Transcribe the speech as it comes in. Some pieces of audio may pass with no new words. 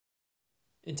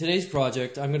In today's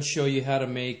project, I'm going to show you how to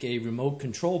make a remote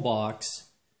control box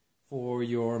for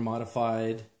your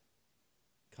modified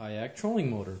kayak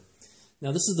trolling motor.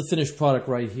 Now this is the finished product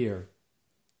right here.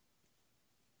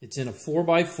 It's in a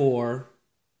 4x4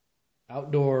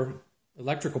 outdoor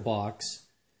electrical box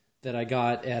that I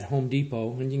got at Home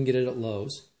Depot, and you can get it at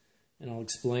Lowe's. And I'll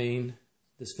explain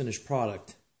this finished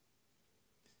product.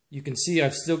 You can see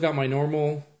I've still got my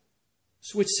normal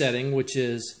switch setting, which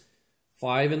is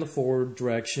 5 in the forward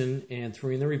direction and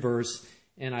 3 in the reverse,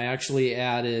 and I actually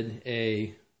added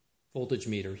a voltage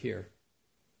meter here.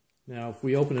 Now if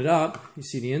we open it up, you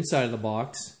see the inside of the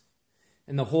box,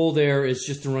 and the hole there is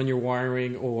just to run your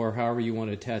wiring or however you want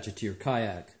to attach it to your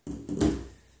kayak.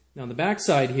 Now on the back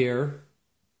side here,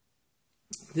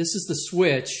 this is the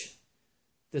switch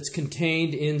that's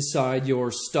contained inside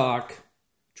your stock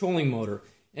trolling motor,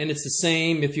 and it's the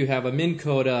same if you have a Minn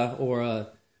Kota or a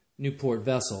Newport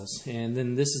vessels. And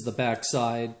then this is the back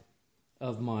side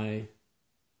of my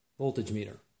voltage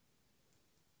meter.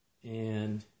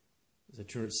 And as I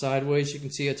turn it sideways, you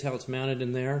can see that's how it's mounted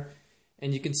in there.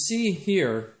 And you can see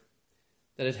here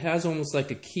that it has almost like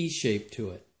a key shape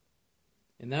to it.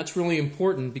 And that's really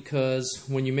important because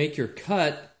when you make your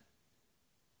cut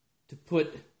to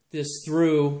put this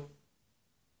through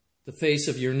the face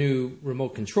of your new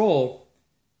remote control,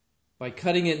 by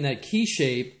cutting it in that key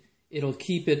shape, it'll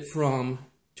keep it from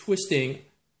twisting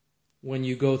when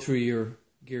you go through your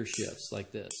gear shifts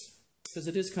like this. Because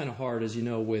it is kind of hard, as you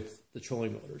know, with the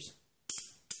trolling motors.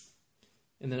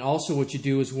 And then also what you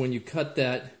do is when you cut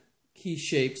that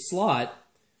key-shaped slot,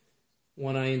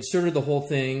 when I inserted the whole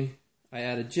thing, I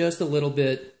added just a little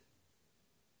bit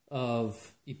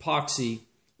of epoxy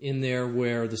in there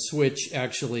where the switch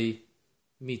actually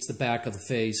meets the back of the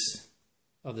face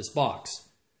of this box.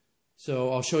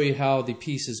 So I'll show you how the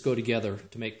pieces go together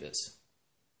to make this.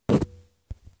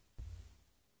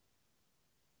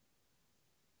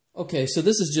 Okay, so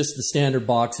this is just the standard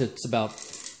box. It's about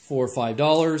 $4 or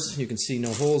 $5. You can see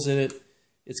no holes in it.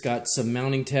 It's got some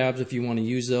mounting tabs if you want to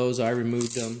use those. I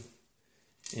removed them.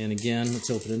 And again,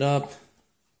 let's open it up.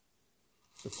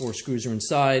 The 4 screws are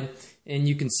inside. And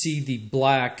you can see the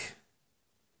black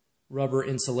rubber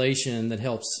insulation that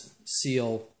helps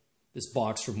seal this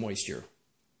box from moisture.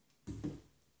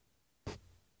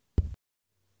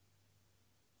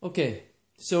 Okay,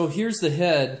 so here's the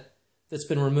head that's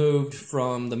been removed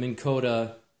from the Minn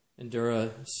Kota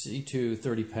Endura C2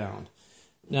 30 pound.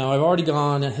 Now I've already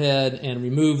gone ahead and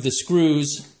removed the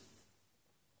screws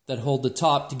that hold the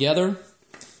top together,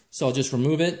 so I'll just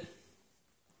remove it.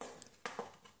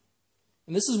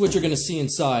 And this is what you're going to see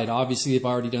inside. Obviously I've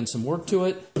already done some work to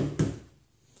it,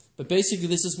 but basically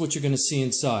this is what you're going to see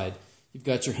inside. You've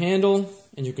got your handle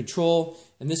and your control,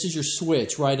 and this is your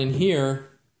switch right in here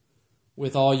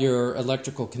with all your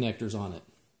electrical connectors on it.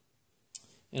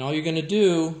 And all you're going to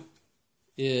do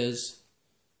is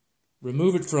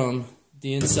remove it from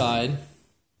the inside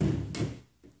and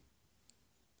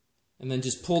then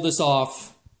just pull this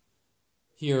off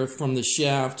here from the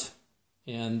shaft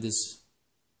and this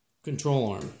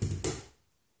control arm.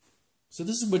 So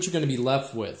this is what you're going to be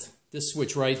left with, this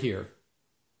switch right here.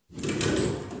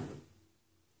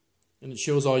 And it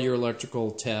shows all your electrical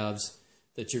tabs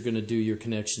that you're going to do your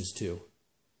connections to.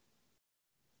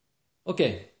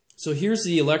 Okay, so here's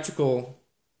the electrical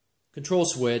control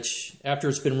switch after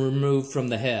it's been removed from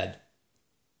the head.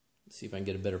 Let's see if I can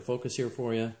get a better focus here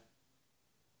for you.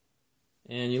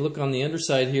 And you look on the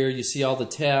underside here, you see all the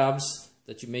tabs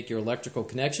that you make your electrical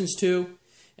connections to.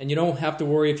 And you don't have to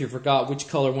worry if you forgot which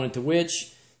color went to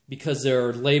which, because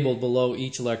they're labeled below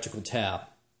each electrical tab.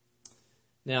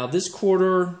 Now this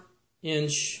 1/4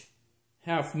 inch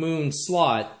half moon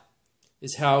slot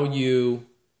is how you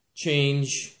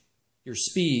change your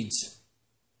speeds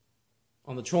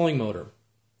on the trolling motor.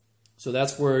 So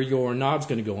that's where your knob's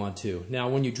going to go onto. Now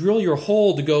when you drill your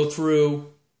hole to go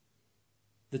through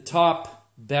the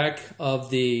top back of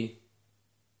the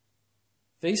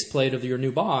faceplate of your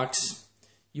new box,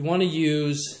 you want to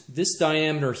use this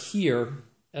diameter here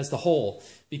as the hole,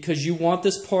 because you want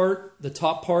this part, the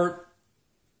top part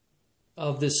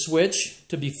of this switch,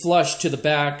 to be flush to the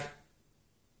back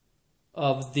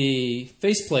of the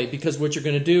faceplate, because what you're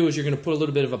going to do is you're going to put a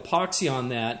little bit of epoxy on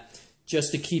that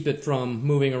just to keep it from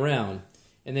moving around.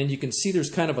 And then you can see there's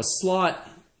kind of a slot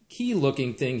key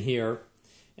looking thing here,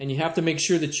 and you have to make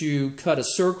sure that you cut a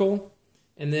circle,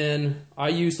 and then I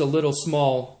used a little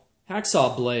small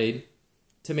hacksaw blade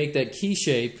to make that key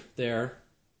shape there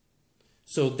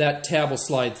so that tab will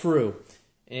slide through.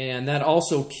 And that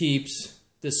also keeps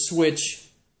this switch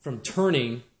from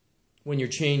turning when you're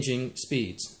changing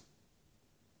speeds.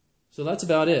 So that's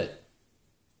about it.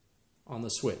 on the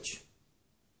switch.